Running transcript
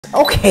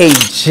Okay,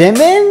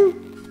 Jimin?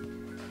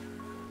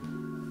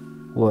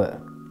 What?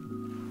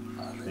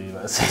 I was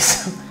about to say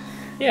something.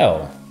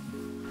 Yo.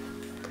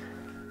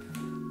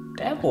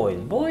 That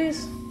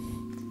boys.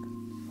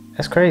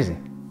 That's crazy.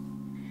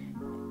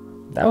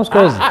 That was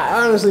crazy.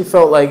 I honestly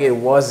felt like it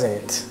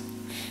wasn't.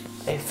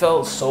 It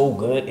felt so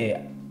good.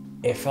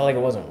 It felt like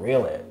it wasn't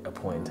real at a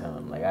point in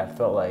time. Like I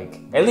felt like,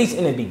 at least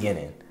in the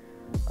beginning,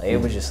 like it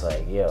was just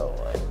like, yo,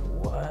 like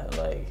what?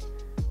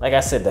 Like I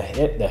said, the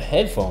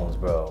headphones,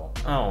 bro.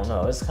 I don't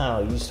know. It's kind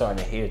of like you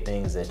starting to hear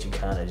things that you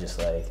kind of just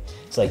like.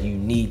 It's like you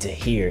need to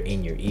hear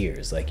in your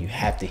ears. Like you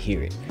have to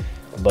hear it.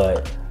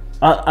 But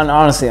and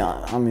honestly,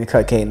 I'm gonna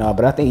cut Kate and all,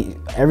 but I think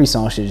every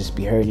song should just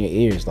be heard in your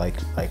ears. Like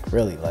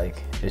really,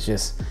 like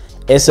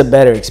it's a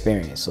better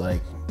experience,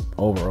 like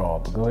overall.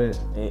 But go ahead.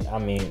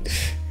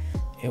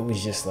 It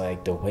was just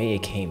like the way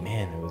it came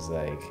in. It was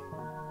like,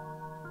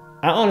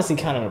 I honestly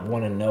kind of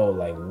want to know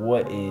like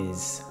what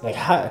is like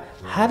how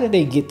did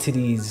they get to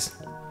these?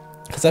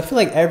 Because I feel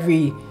like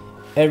every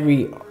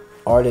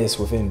artist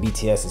within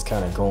BTS is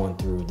kind of going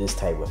through this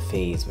type of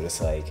phase, but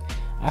it's like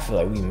I feel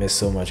like we miss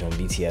so much on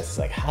BTS. It's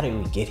like, how did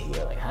we get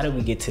here? Like, how did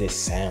we get to this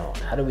sound?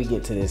 How did we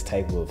get to this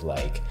type of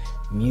like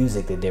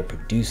music that they're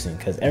producing?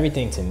 Because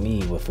everything to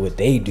me with what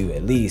they do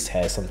at least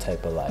has some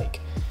type of like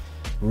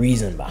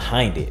reason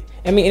behind it.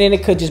 I mean, and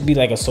it could just be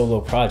like a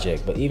solo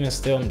project, but even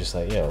still, I'm just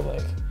like, yo,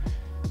 like,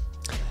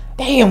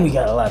 damn, we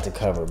got a lot to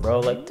cover,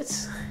 bro. Like,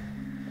 it's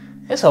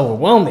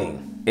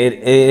overwhelming. It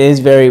is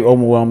very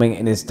overwhelming,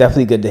 and it's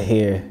definitely good to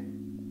hear.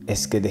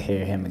 It's good to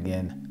hear him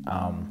again.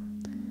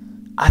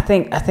 I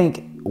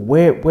think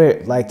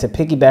where like to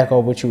piggyback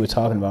off what you were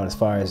talking about as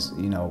far as,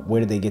 you know, where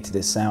did they get to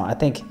this sound? I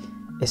think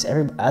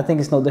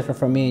it's no different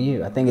from me and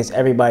you. I think it's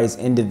everybody's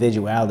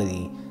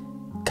individuality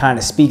kind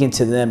of speaking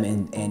to them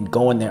and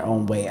going their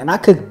own way. And I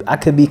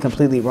could be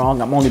completely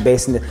wrong. I'm only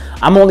basing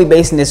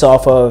this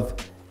off of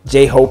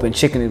J-Hope and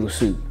Chicken Noodle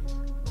Soup.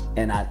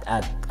 And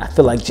I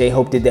feel like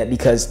J-Hope did that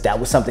because that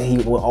was something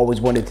he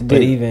always wanted to do.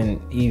 But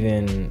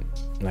even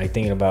like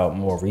thinking about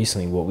more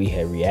recently what we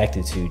had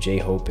reacted to,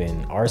 J-Hope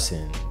and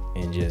Arson,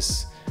 and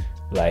just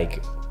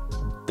like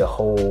the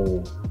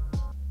whole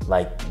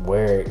like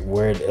where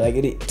like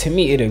it to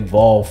me it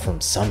evolved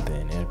from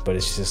something, but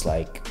it's just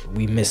like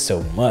we miss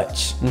so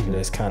much. Mm-hmm.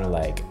 It's kind of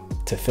like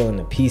to fill in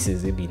the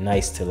pieces. It'd be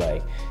nice to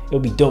like, it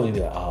would be dope to be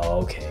like,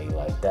 oh okay,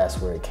 like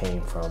that's where it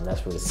came from,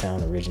 that's where the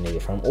sound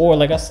originated from. Or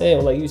like I said,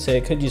 or like you said,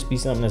 it could just be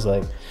something that's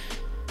like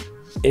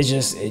it's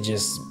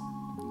just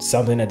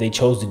something that they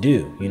chose to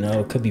do, you know.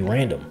 It could be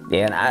random.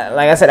 Yeah, and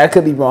like I said, I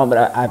could be wrong, but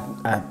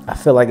I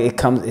feel like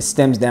it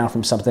stems down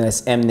from something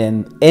that's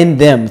in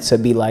them to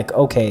be like,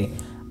 okay,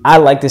 I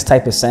like this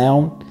type of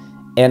sound,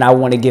 and I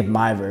want to give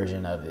my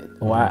version of it.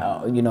 Or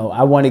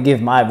I want to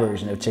give my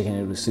version of Chicken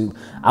Noodle Soup.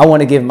 I want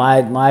to give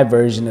my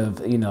version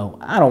of, you know,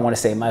 I don't want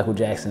to say Michael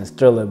Jackson's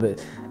Thriller,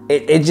 but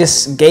it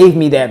just gave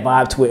me that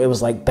vibe to where it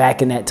was like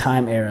back in that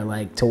time era,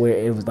 like to where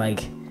it was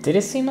like. Did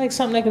it seem like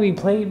something that could be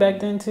played back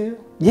then too?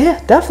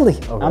 Yeah, definitely.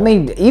 Okay. I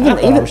mean,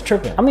 I was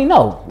tripping. I mean,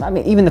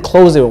 even the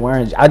clothes they were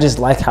wearing, I just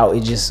like how it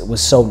just was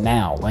so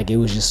now. Like it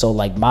was just so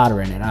like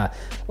modern, and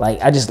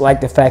I just like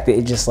the fact that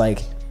it just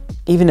like,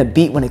 even the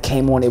beat when it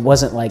came on, it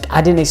wasn't like,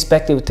 I didn't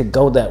expect it to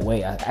go that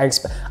way.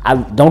 I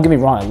don't get me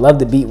wrong, I love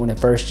the beat when it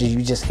first,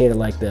 you just hear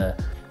like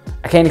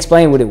I can't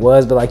explain what it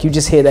was, but like you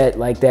just hear that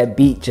like that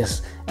beat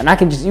just, and I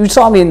can just, you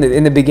saw me in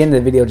the beginning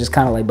of the video just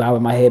kind of like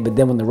bobbing my head, but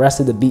then when the rest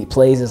of the beat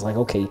plays, it's like,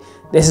 okay,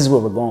 this is where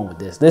we're going with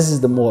this. This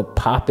is the more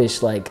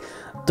popish like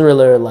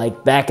Thriller,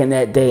 like back in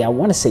that day. I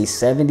want to say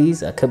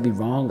 70s. I could be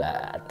wrong.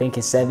 I think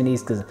it's 70s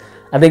because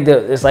I think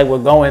that it's like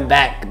we're going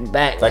back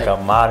like a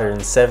modern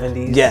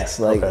 70s. Yes,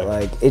 like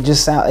it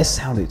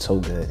sounded so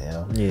good, you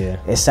know. Yeah,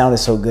 it sounded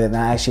so good, and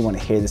I actually want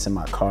to hear this in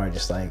my car.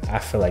 Just like, I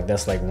feel like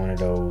that's like one of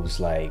those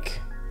like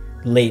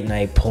late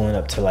night pulling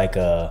up to like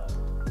a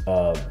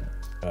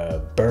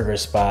burger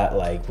spot,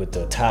 like with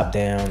the top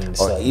down, and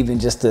or like, even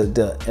just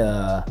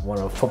the one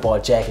of the football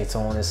jackets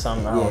on or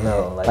something. I don't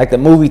know, like the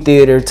movie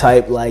theater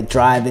type, like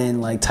drive-in,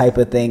 like type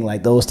of thing,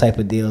 like those type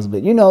of deals.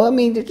 But you know, I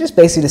mean, they're just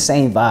basically the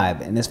same vibe.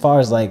 And as far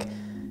as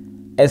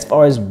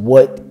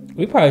what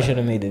we probably should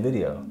have made the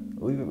video,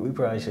 we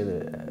probably should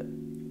have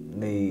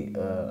made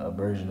a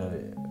version of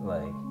it.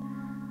 Like,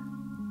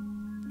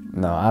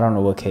 no, I don't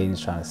know what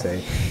Caden's trying to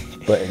say,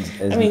 but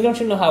I mean, don't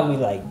you know how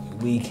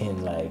we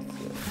can like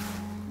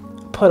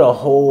put a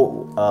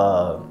whole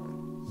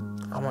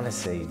I want to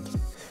say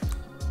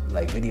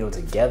like video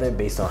together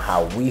based on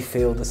how we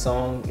feel the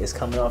song is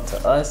coming off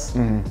to us.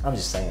 Mm-hmm. I'm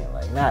just saying,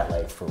 like, not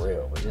like for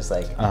real, but just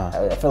like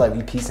I feel like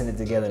we piecing it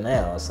together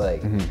now. It's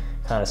like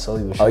kind of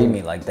slowly. Oh, you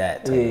mean like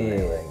that?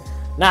 Yeah,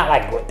 like, not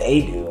like what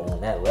they do on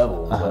that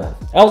level. But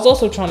I was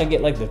also trying to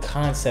get like the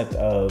concept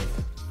of,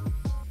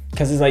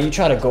 because it's like you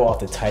try to go off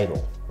the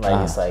title,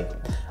 like it's like,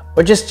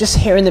 or just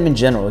hearing them in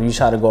general. You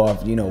try to go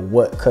off, you know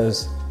what?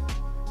 Because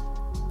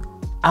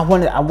I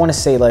want to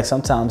say, like,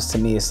 sometimes to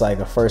me it's like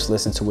a first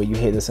listen to where you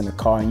hear this in the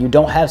car and you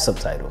don't have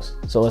subtitles,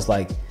 so it's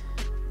like,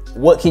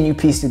 what can you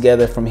piece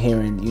together from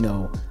hearing, you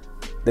know,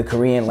 the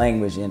Korean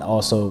language, and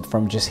also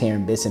from just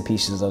hearing bits and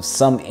pieces of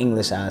some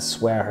English I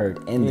swear I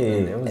heard in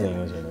it was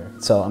English in there.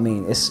 So I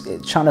mean, it's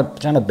trying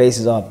to base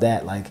it off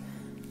that, like,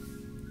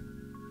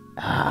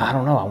 I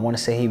don't know. I want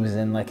to say he was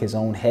in like his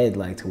own head,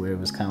 like to where it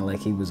was kind of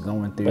like he was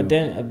going through. But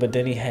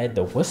then he had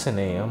the what's the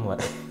name? I'm like,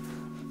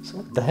 so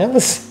what the hell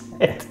is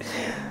that?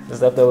 The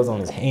stuff that was on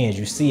his hands.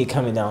 You see it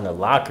coming down the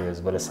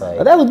lockers, but it's like,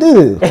 but that would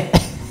do.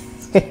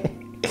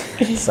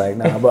 It's like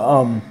nah,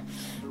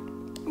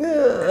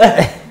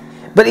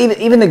 but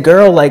even the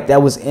girl like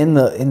that was in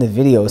the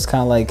video, it's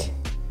kind of like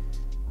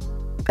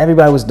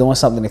everybody was doing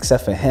something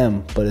except for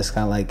him. But it's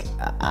kind of like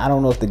I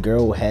don't know if the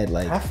girl had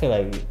like. I feel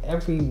like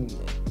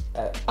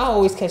I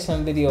always catch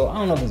some video. I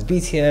don't know if it's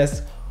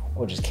BTS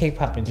or just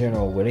K-pop in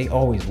general, where they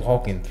always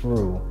walking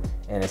through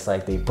and it's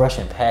like they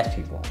brushing past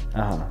people.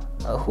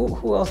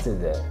 Who else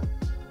did that?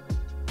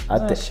 I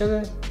think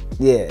Sugar.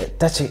 Yeah,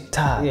 that's it.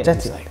 Yeah,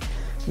 that's like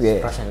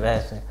brushing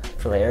past. I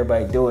feel like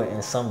everybody do it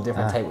in some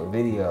different type of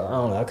video. I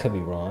don't know. I could be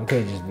wrong. It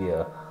could just be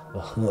a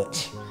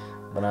hunch,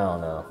 but I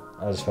don't know.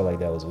 I just felt like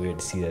that was weird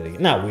to see that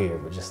again. Not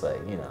weird, but just like,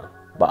 you know.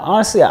 But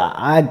honestly,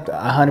 I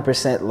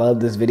 100% love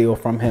this video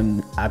from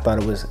him. I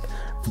thought it was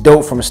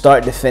dope from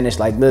start to finish.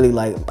 Like literally,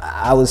 like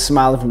I was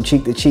smiling from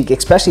cheek to cheek,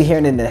 especially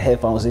hearing it in the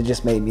headphones. It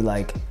just made me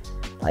like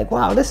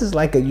wow, this is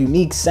like a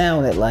unique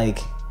sound that like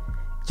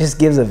just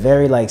gives a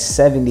very like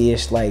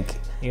 70-ish like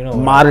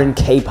modern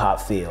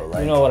K-pop feel.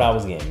 Like, you know what I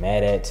was getting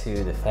mad at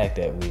too? The fact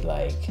that we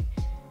like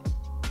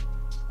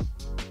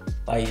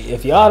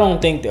if y'all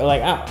don't think that,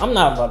 like I'm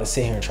not about to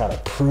sit here and try to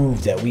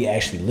prove that we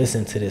actually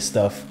listen to this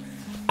stuff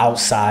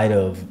outside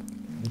of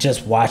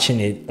just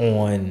watching it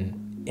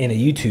in a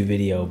YouTube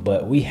video,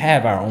 but we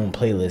have our own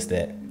playlist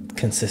that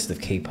consists of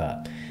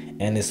K-pop,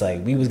 and it's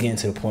like we was getting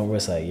to the point where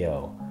it's like,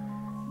 yo,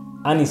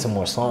 I need some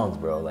more songs,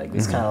 bro. Like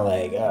it's kind of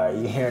like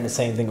you're hearing the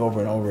same thing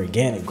over and over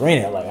again. And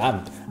granted, like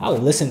I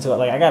would listen to it.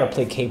 Like I gotta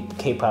play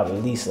K-pop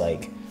at least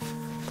like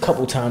a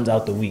couple times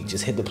out the week.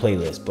 Just hit the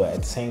playlist. But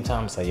at the same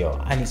time, it's like,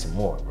 yo, I need some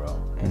more, bro.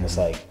 And it's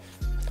like,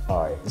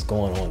 all right, it's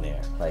going on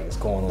there. Like it's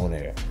going on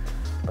there.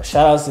 But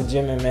shout outs to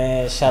Jimin,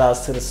 man. Shout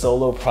outs to the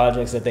solo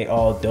projects that they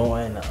all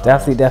doing.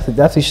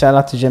 Definitely shout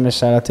out to Jimin.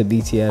 Shout out to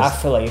BTS. I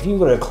feel like if you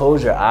were to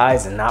close your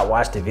eyes and not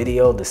watch the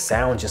video, the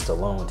sound just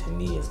alone to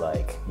me is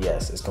like,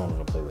 yes, it's going on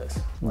the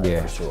playlist. Like,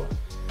 yeah, for sure.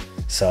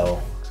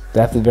 So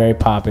definitely very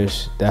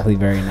popish. Definitely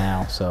very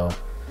now. So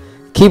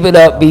keep it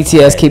up,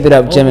 BTS. Keep it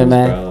up, Jimin,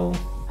 man. Bro.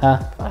 Huh?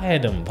 If I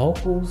had them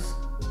vocals.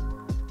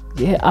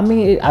 Yeah, I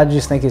mean, I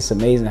just think it's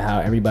amazing how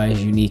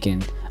everybody's unique,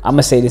 and I'm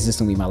gonna say this is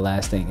gonna be my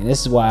last thing, and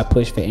this is why I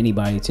push for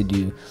anybody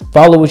to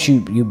follow what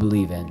you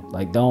believe in.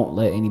 Like, don't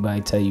let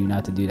anybody tell you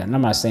not to do that. And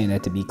I'm not saying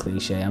that to be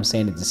cliche. I'm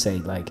saying it to say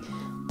like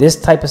this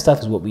type of stuff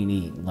is what we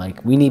need.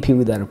 Like we need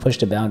people that are push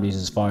the boundaries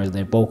as far as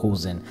their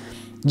vocals and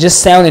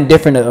just sounding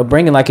different, or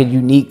bringing like a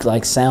unique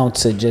like sound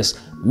to just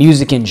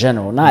music in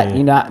general.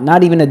 Not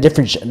not even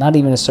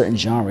a certain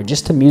genre,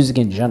 just to music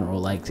in general.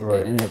 Like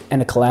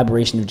and a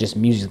collaboration of just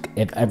music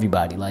of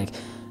everybody. Like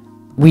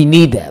we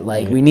need that.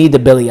 Like we need the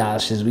Billie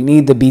Eilish's, we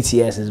need the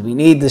BTS's, we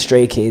need the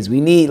Stray Kids,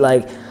 we need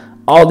like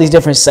all these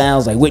different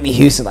sounds, like Whitney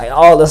Houston, like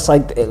all this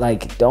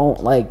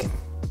don't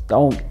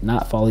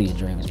not follow your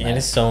dreams, man. And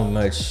it's so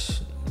much.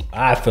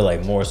 I feel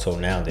like more so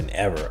now than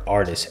ever,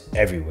 artists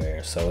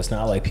everywhere. So it's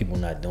not like people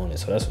not doing it.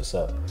 So that's what's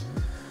up.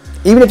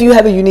 Even if you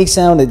have a unique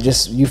sound that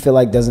just you feel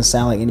like doesn't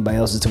sound like anybody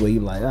else's, to where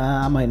you're like,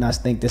 I might not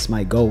think this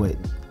might go with,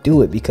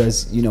 do it,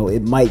 because you know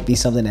it might be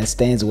something that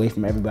stands away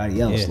from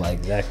everybody else. Yeah, like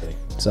exactly.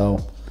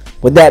 So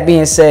with that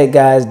being said,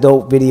 guys,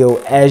 dope video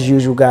as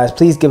usual, guys.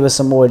 Please give us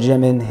some more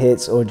Jimin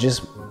hits, or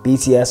just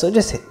BTS, or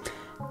just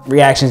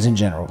reactions in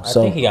general. I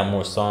think he got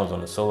more songs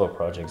on the solo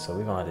project, so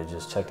we're gonna have to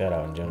just check that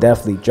out in general.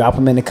 Definitely drop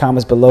them in the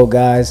comments below,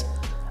 guys.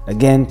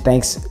 Again,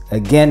 thanks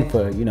again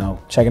for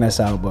checking us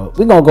out. But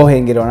we're gonna go ahead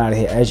and get on out of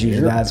here as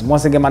usual, guys.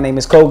 Once again, my name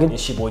is Kogan.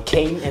 It's your boy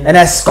Kate, and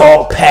that's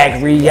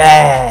SkulkPack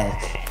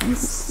React. I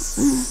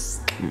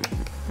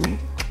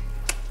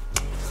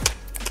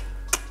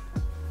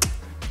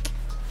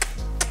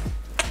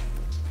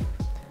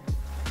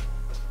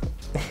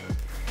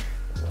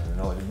don't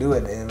know what to do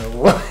at the end of the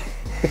war.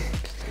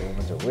 A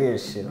bunch of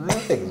weird shit. I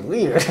think it's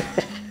weird.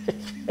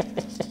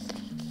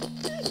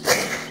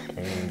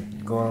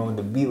 And going on with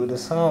the beat with the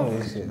song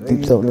and shit.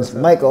 Keep talking this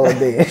mic all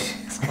day.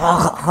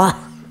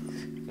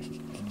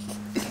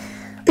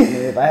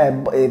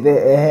 If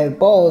it had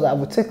balls, I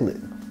would tickle it.